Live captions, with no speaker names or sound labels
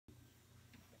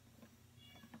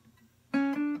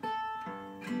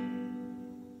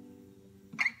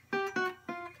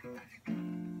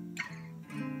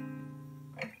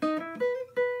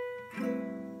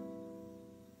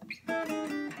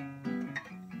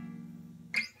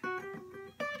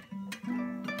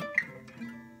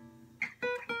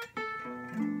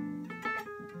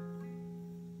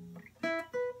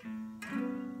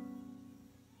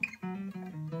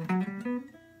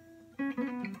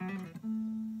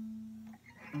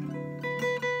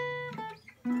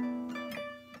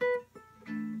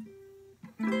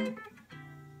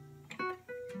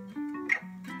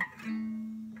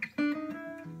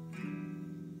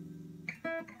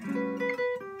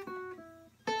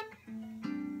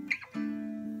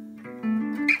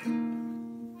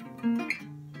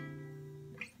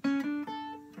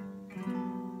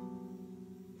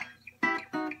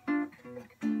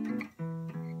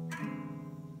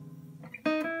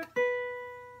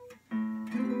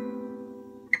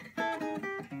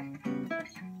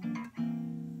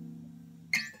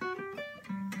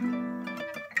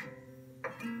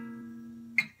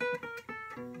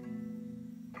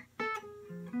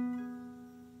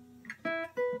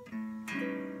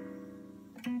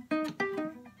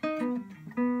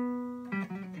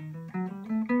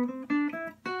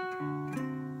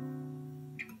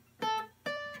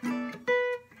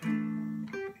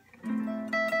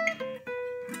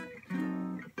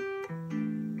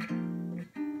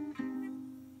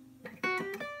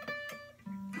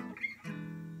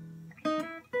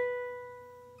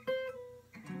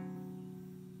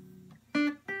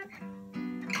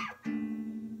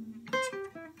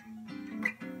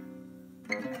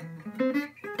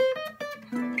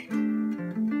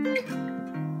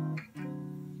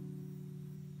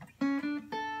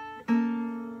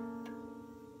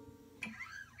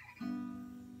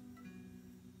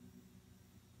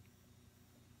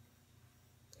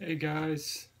Hey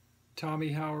guys,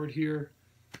 Tommy Howard here.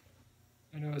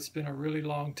 I know it's been a really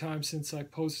long time since I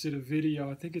posted a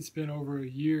video. I think it's been over a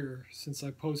year since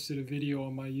I posted a video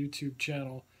on my YouTube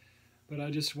channel. But I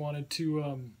just wanted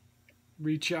to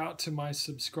reach out to my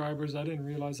subscribers. I didn't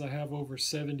realize I have over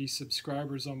 70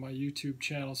 subscribers on my YouTube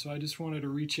channel. So I just wanted to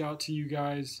reach out to you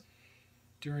guys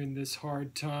during this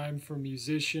hard time for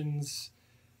musicians.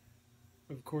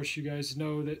 Of course, you guys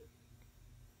know that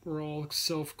we're all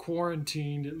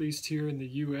self-quarantined, at least here in the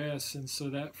US, and so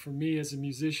that for me as a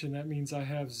musician, that means I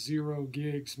have 0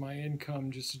 gigs. My income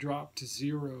just dropped to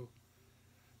 0.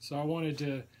 So I wanted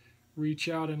to reach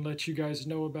out and let you guys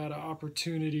know about an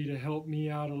opportunity to help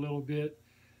me out a little bit.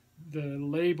 The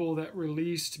label that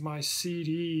released my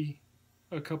CD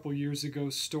a couple years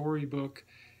ago, Storybook,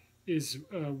 is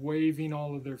waiving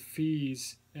all of their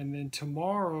fees. And then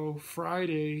tomorrow,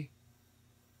 Friday,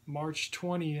 March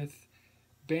 20th,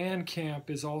 Bandcamp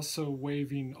is also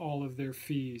waiving all of their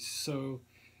fees. So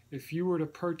if you were to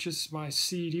purchase my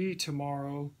CD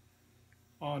tomorrow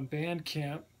on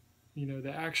Bandcamp, you know,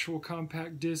 the actual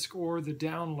compact disc or the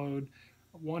download,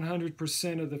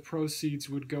 100% of the proceeds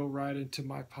would go right into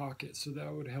my pocket. So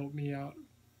that would help me out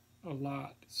a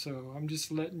lot. So I'm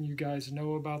just letting you guys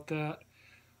know about that.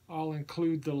 I'll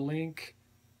include the link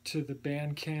to the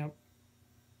Bandcamp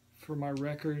for my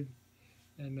record.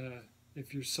 And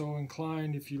if you're so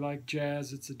inclined, if you like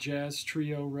jazz, it's a jazz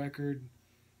trio record.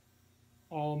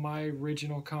 All my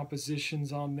original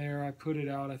compositions on there. I put it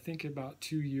out, I think, about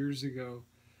 2 years ago.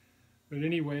 But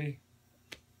anyway,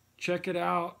 check it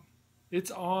out.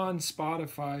 It's on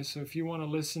Spotify, so if you want to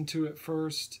listen to it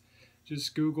first,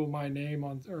 just Google my name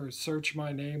or search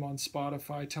my name on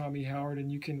Spotify, Tommy Howard, and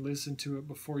you can listen to it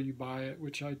before you buy it,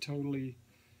 which I totally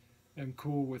am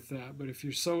cool with that. But if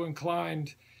you're so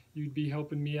inclined, you'd be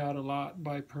helping me out a lot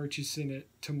by purchasing it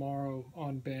tomorrow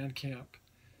on Bandcamp.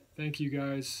 Thank you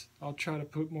guys. I'll try to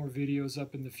put more videos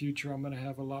up in the future. I'm going to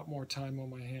have a lot more time on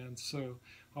my hands, so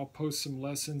I'll post some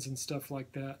lessons and stuff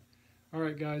like that. All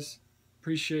right, guys.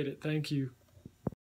 Appreciate it. Thank you.